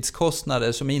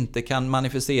långtidskostnader som inte kan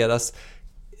manifesteras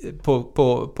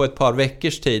på ett par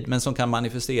veckors tid, men som kan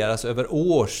manifesteras över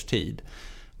års tid?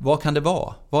 Vad kan det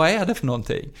vara? Vad är det för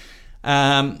någonting?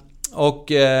 Och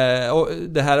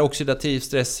det här oxidativ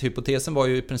stresshypotesen var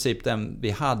ju i princip den vi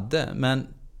hade, men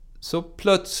så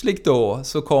plötsligt då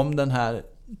så kom den här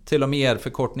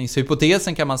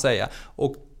telomerförkortningshypotesen, kan man säga,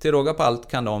 och till råga på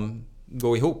allt kan de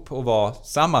gå ihop och vara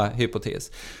samma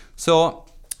hypotes.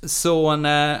 Så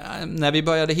när vi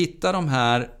började hitta de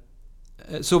här,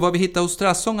 så vad vi hittade hos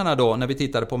strassångarna då, när vi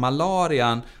tittade på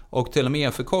malarian och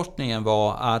telomerförkortningen,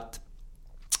 var att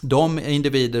de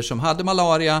individer som hade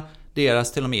malaria,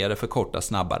 deras telomerer förkortas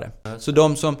snabbare. Så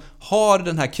de som har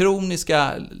den här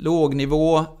kroniska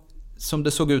lågnivå, som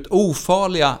det såg ut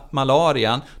ofarliga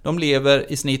malarian, de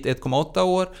lever i snitt 1,8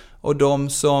 år, och de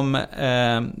som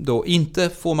då inte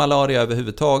får malaria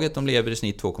överhuvudtaget, de lever i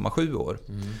snitt 2,7 år.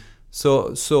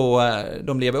 Så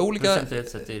de lever olika. Procentuellt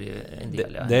sett är det en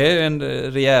del, ja. Det är en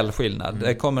rejäl skillnad.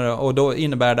 Och då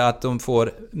innebär det att de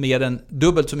får mer än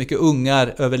dubbelt så mycket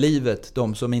ungar över livet,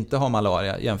 de som inte har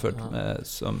malaria, jämfört med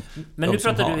som. Men nu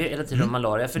pratar du hela tiden om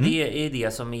malaria, för det är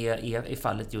det som är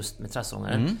fallet just med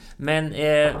trassångaren. Men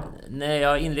när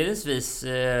jag inledningsvis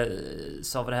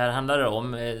sa vad det här handlar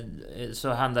om, så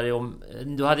handlar det om,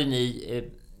 då hade ni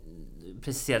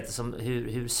preciserat det som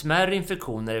hur smärre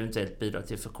infektioner eventuellt bidrar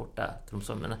till att förkorta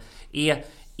kromosomerna.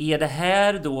 Är det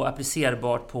här då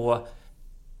applicerbart på,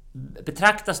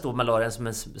 betraktas då malarian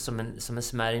som en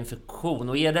smärre infektion,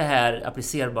 och är det här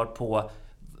applicerbart på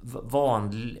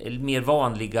mer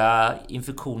vanliga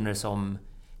infektioner som,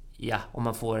 ja, om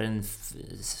man får en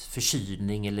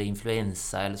förkylning eller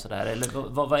influensa eller sådär, eller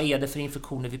vad är det för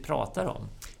infektioner vi pratar om?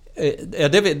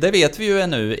 Det vet vi ju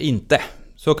ännu inte,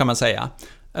 så kan man säga.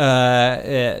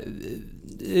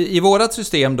 I vårat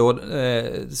system då,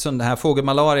 som den här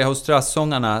fågelmalaria hos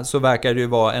strassångarna, så verkar det ju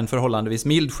vara en förhållandevis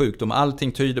mild sjukdom.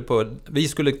 Allting tyder på, vi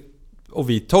skulle Och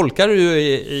vi tolkar det ju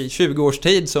i 20 års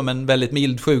tid som en väldigt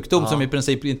mild sjukdom som i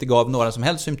princip inte gav några som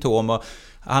helst symptom. Och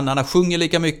hannarna sjunger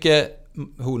lika mycket,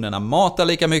 honorna matar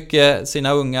lika mycket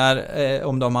sina ungar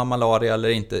om de har malaria eller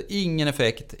inte.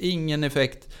 Ingen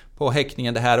effekt på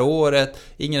häckningen det här året,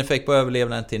 ingen effekt på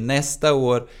överlevnaden till nästa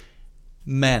år.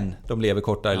 Men de lever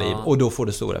kortare liv och då får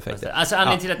det stora effekter. Alltså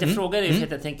anledningen till att jag frågar är för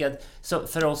att jag tänker att så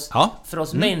för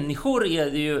oss människor är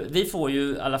det ju, vi får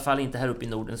ju i alla fall inte här uppe i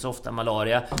Norden så ofta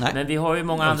malaria. Nej. Men vi har ju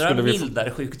många andra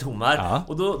mildare sjukdomar.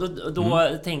 Och då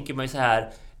tänker man ju så här,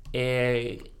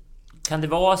 kan det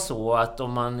vara så att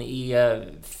om man är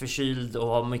förkyld och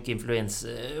har mycket influens,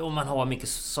 om man har mycket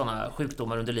sådana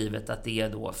sjukdomar under livet, att det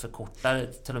då förkortar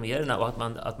telomererna och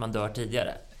att man dör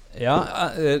tidigare? Ja,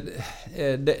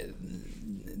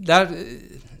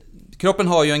 kroppen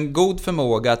har ju en god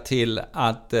förmåga till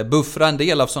att buffra en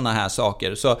del av sådana här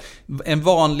saker. Så en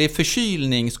vanlig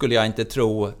förkylning skulle jag inte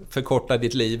tro förkortar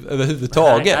ditt liv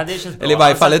överhuvudtaget. Nej, eller i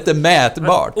varje fall inte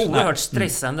mätbart. Oerhört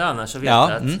stressande annars. Vet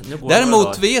att nu går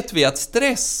däremot vet vi att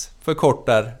stress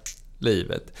förkortar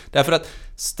livet. Därför att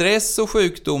stress och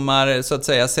sjukdomar så att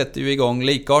säga sätter ju igång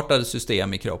likartade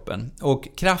system i kroppen. Och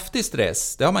kraftig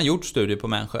stress, det har man gjort studier på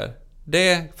människor.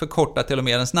 Det förkortar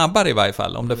telomeren snabbare i varje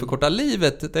fall. Om det förkortar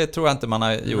livet, det tror jag inte man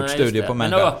har gjort studier på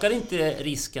människor. Men ökar inte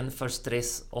risken för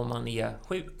stress om man är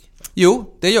sjuk?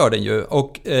 Jo, det gör den ju.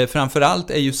 Och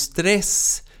framförallt är ju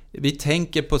stress, vi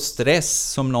tänker på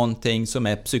stress som någonting som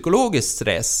är psykologisk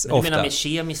stress. Men du menar med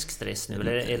kemisk stress nu?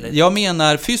 Eller? Jag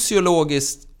menar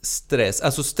fysiologisk stress.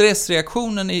 Alltså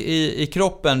stressreaktionen i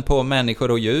kroppen på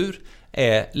människor och djur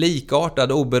är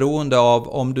likartad oberoende av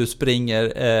om du springer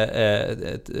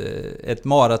ett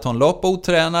maratonlopp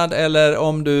otränad eller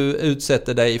om du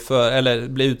utsätter dig för eller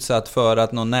blir utsatt för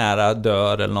att någon nära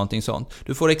dör eller någonting sånt.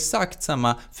 Du får exakt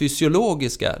samma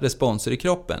fysiologiska responser i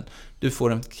kroppen. Du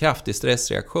får en kraftig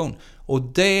stressreaktion och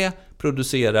det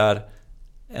producerar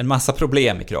en massa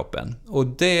problem i kroppen. Och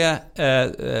det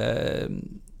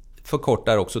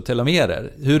förkortar också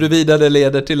telomerer. Huruvida det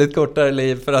leder till ett kortare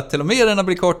liv för att telomererna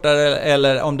blir kortare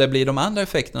eller om det blir de andra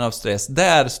effekterna av stress,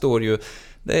 där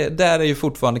är ju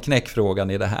fortfarande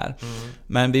knäckfrågan i det här.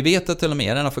 Men vi vet att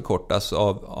telomererna förkortas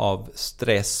av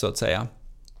stress så att säga.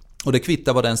 Och det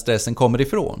kvittar vad den stressen kommer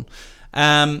ifrån.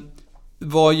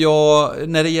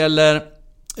 När det gäller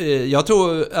jag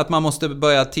tror att man måste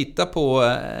börja titta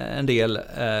på en del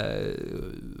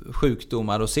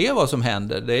sjukdomar och se vad som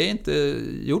händer. Det är inte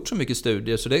gjort så mycket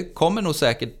studier, så det kommer nog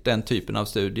säkert den typen av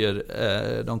studier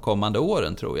de kommande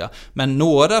åren tror jag. Men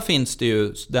några finns det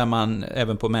ju där man,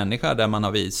 även på människa, där man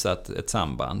har visat ett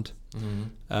samband.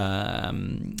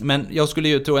 Men jag skulle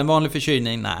ju tro en vanlig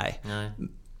förkylning, nej.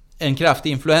 En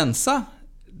kraftig influensa,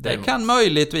 det kan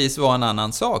möjligtvis vara en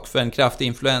annan sak, för en kraftig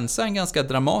influensa är en ganska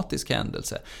dramatisk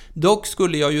händelse. Dock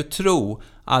skulle jag ju tro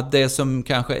att det som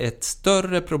kanske är ett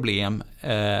större problem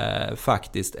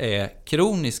faktiskt är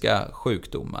kroniska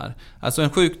sjukdomar. Alltså en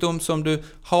sjukdom som du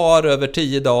har över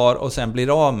 10 dagar och sen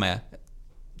blir av med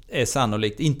är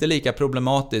sannolikt inte lika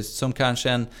problematiskt som kanske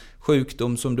en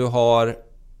sjukdom som du har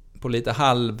på lite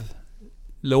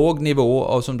halvlåg nivå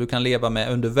och som du kan leva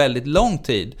med under väldigt lång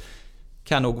tid.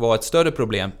 Kan nog vara ett större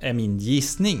problem, är min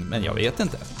gissning, men jag vet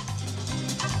inte.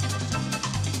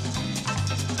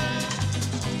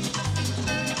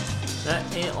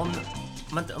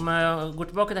 Om man går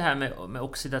tillbaka till det här med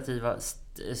oxidativa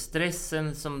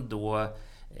stressen som då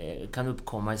kan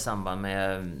uppkomma i samband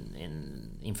med en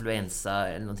influensa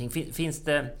eller någonting. Finns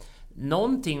det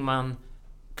någonting man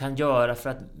kan göra för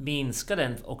att minska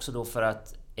den också då, för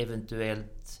att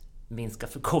eventuellt minska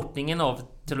förkortningen av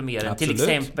telomeren? Absolut. Till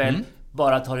exempel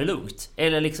bara ta det lugnt,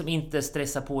 eller liksom inte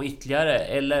stressa på ytterligare,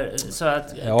 eller så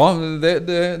att... Ja,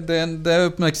 det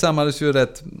uppmärksammades ju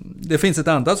rätt. Det finns ett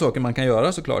antal saker man kan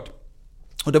göra såklart.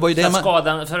 Och det var ju det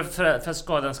för att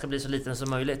skadan ska bli så liten som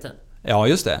möjligt. Ja,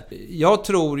 just det. Jag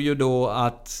tror ju då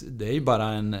att det är ju bara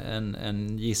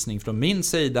en gissning från min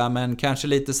sida, men kanske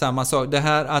lite samma sak. Det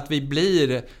här att vi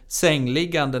blir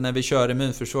sängliggande när vi kör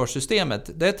immunförsvarssystemet,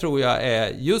 det tror jag är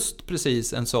just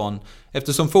precis en sån,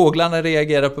 eftersom fåglarna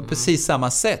reagerar på precis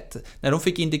samma sätt när de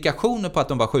fick indikationer på att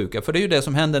de var sjuka. För det är ju det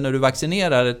som händer när du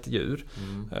vaccinerar ett djur,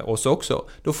 oss också.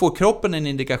 Då får kroppen en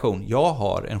indikation, jag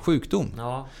har en sjukdom.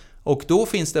 Ja. Och då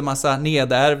finns det massa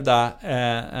nedärvda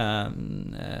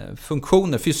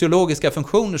funktioner, fysiologiska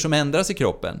funktioner som ändras i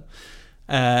kroppen.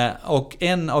 Och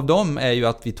en av dem är ju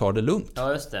att vi tar det lugnt.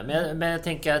 Ja, just det. Men jag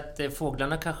tänker att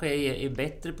fåglarna kanske är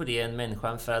bättre på det än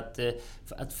människan, för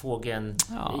att fågeln...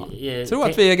 Jag tror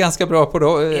att vi är ganska bra på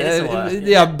det.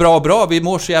 Ja, bra. Vi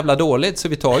mår så jävla dåligt så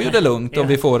vi tar ju det lugnt om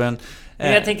vi får en...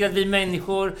 Men jag tänker att vi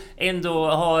människor ändå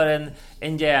har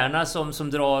en hjärna som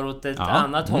drar åt ett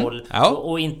annat håll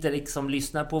och inte liksom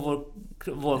lyssnar på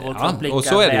vår kropp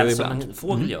lika väl som en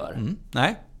fågel gör.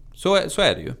 Nej, så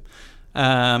är det ju.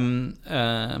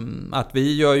 Att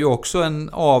vi gör ju också en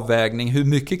avvägning. Hur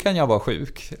mycket kan jag vara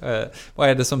sjuk? Vad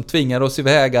är det som tvingar oss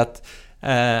iväg att...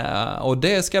 och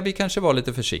det ska vi kanske vara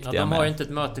lite försiktiga med. De har ju inte ett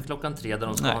möte 3:00 där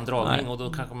de ska ha en dragning. Och då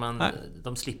kanske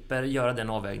de slipper göra den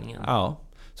avvägningen. Ja,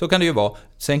 så kan det ju vara.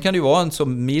 Sen kan det ju vara en så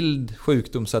mild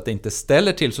sjukdom så att det inte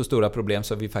ställer till så stora problem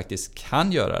så att vi faktiskt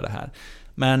kan göra det här.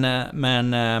 Men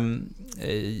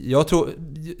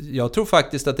jag tror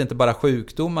faktiskt att det inte bara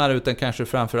sjukdomar utan kanske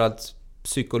framförallt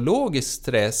psykologisk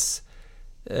stress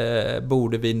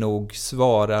borde vi nog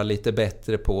svara lite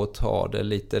bättre på och ta det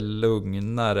lite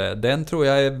lugnare. Den tror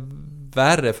jag är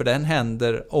värre för den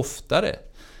händer oftare.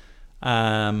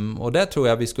 Och där tror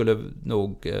jag vi skulle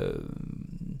nog...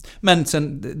 Men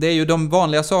sen, det är ju de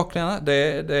vanliga sakerna.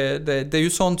 Det är ju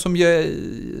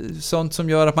sånt som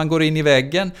gör att man går in i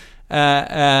väggen.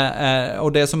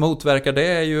 Och det som motverkar det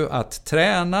är ju att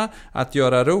träna, att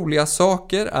göra roliga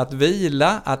saker, att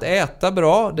vila, att äta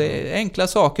bra. Det är enkla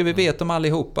saker, vi vet om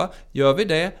allihopa. Gör vi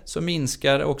det så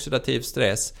minskar oxidativ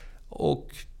stress och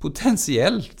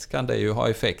potentiellt kan det ju ha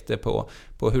effekter på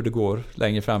hur det går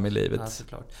längre fram i livet. Ja,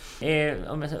 såklart.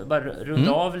 Om jag bara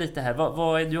runda av lite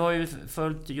här. Du har ju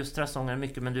följt just strassångare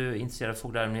mycket, men du är intresserad av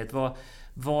fågelärmlighet.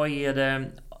 Vad är det...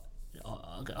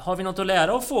 Har vi något att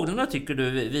lära av fåglarna, tycker du,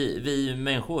 vi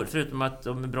människor? Förutom att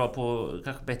de är bra på,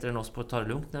 kanske bättre än oss, på att ta det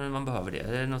lugnt när man behöver det.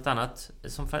 Är det något annat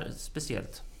som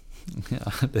speciellt?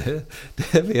 Ja,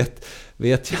 det vet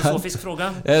jag. Filosofisk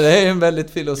fråga? Ja, det är en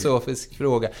väldigt filosofisk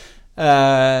fråga.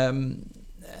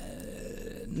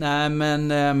 Nej,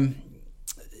 men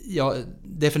ja,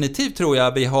 definitivt tror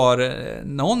jag vi har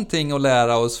någonting att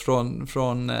lära oss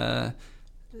från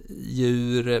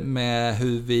djur med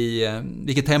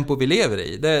vilket tempo vi lever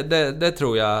i. Det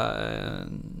tror jag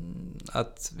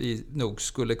att vi nog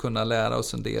skulle kunna lära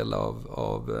oss en del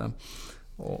av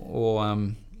och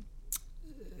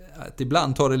att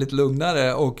ibland ta det lite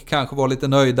lugnare och kanske vara lite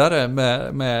nöjdare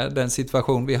med den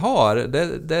situation vi har.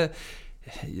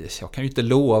 Jag kan ju inte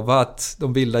lova att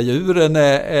de vilda djuren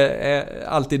är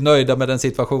alltid nöjda med den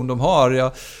situation de har.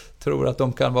 Jag tror att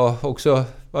de kan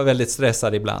vara väldigt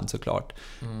stressade ibland, såklart.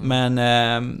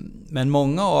 Men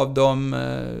många av dem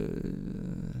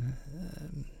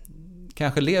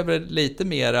kanske lever lite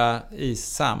mera i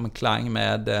samklang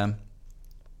med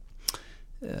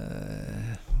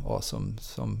vad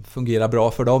som fungerar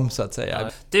bra för dem, så att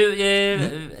säga. Du,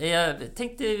 jag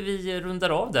tänkte vi rundar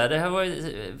av där. Det här var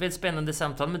ett väldigt spännande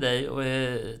samtal med dig. Och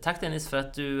tack Dennis för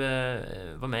att du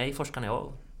var med i Forskarna och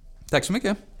jag. Tack så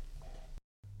mycket.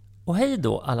 Och hej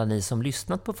då alla ni som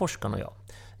lyssnat på Forskarna och jag.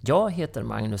 Jag heter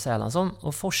Magnus Erlandsson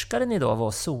och forskaren idag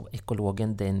var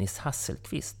zooekologen Dennis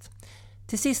Hasselquist.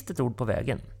 Till sist ett ord på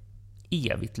vägen.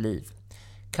 Evigt liv.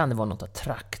 Kan det vara något att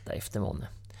trakta efter månne?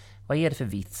 Vad är det för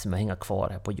vits med att hänga kvar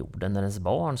här på jorden när ens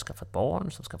barn skaffat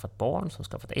barn som skaffat barn som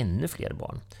skaffat ännu fler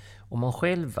barn? Och man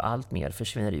själv allt mer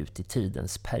försvinner ut i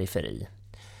tidens periferi.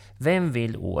 Vem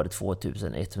vill år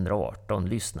 2118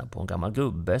 lyssna på en gammal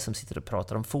gubbe som sitter och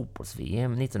pratar om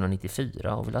fotbolls-VM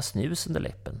 1994 och vill ha snus under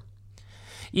läppen?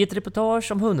 I ett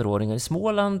reportage om 100-åringar i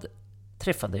Småland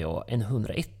träffade jag en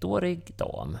 101-årig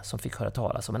dam som fick höra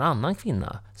talas om en annan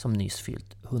kvinna som nyss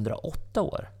fyllt 108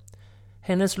 år.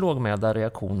 Hennes lågmälda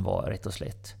reaktion var rätt och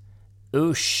slätt: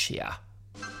 usch ja!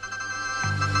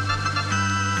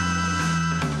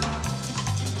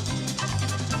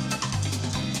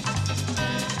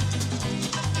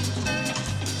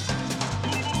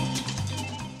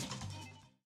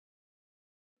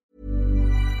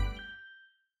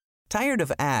 Tired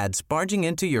of ads barging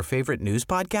into your favorite news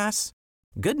podcasts?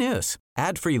 Good news.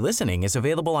 Ad-free listening is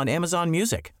available on Amazon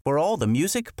Music for all the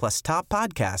music plus top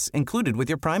podcasts included with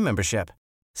your Prime membership.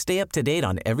 Stay up to date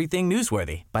on everything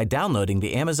newsworthy by downloading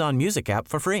the Amazon Music app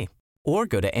for free or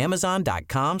go to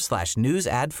amazon.com/news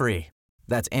ad free.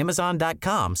 That's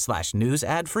amazon.com/news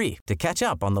ad free to catch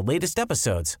up on the latest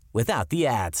episodes without the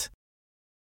ads.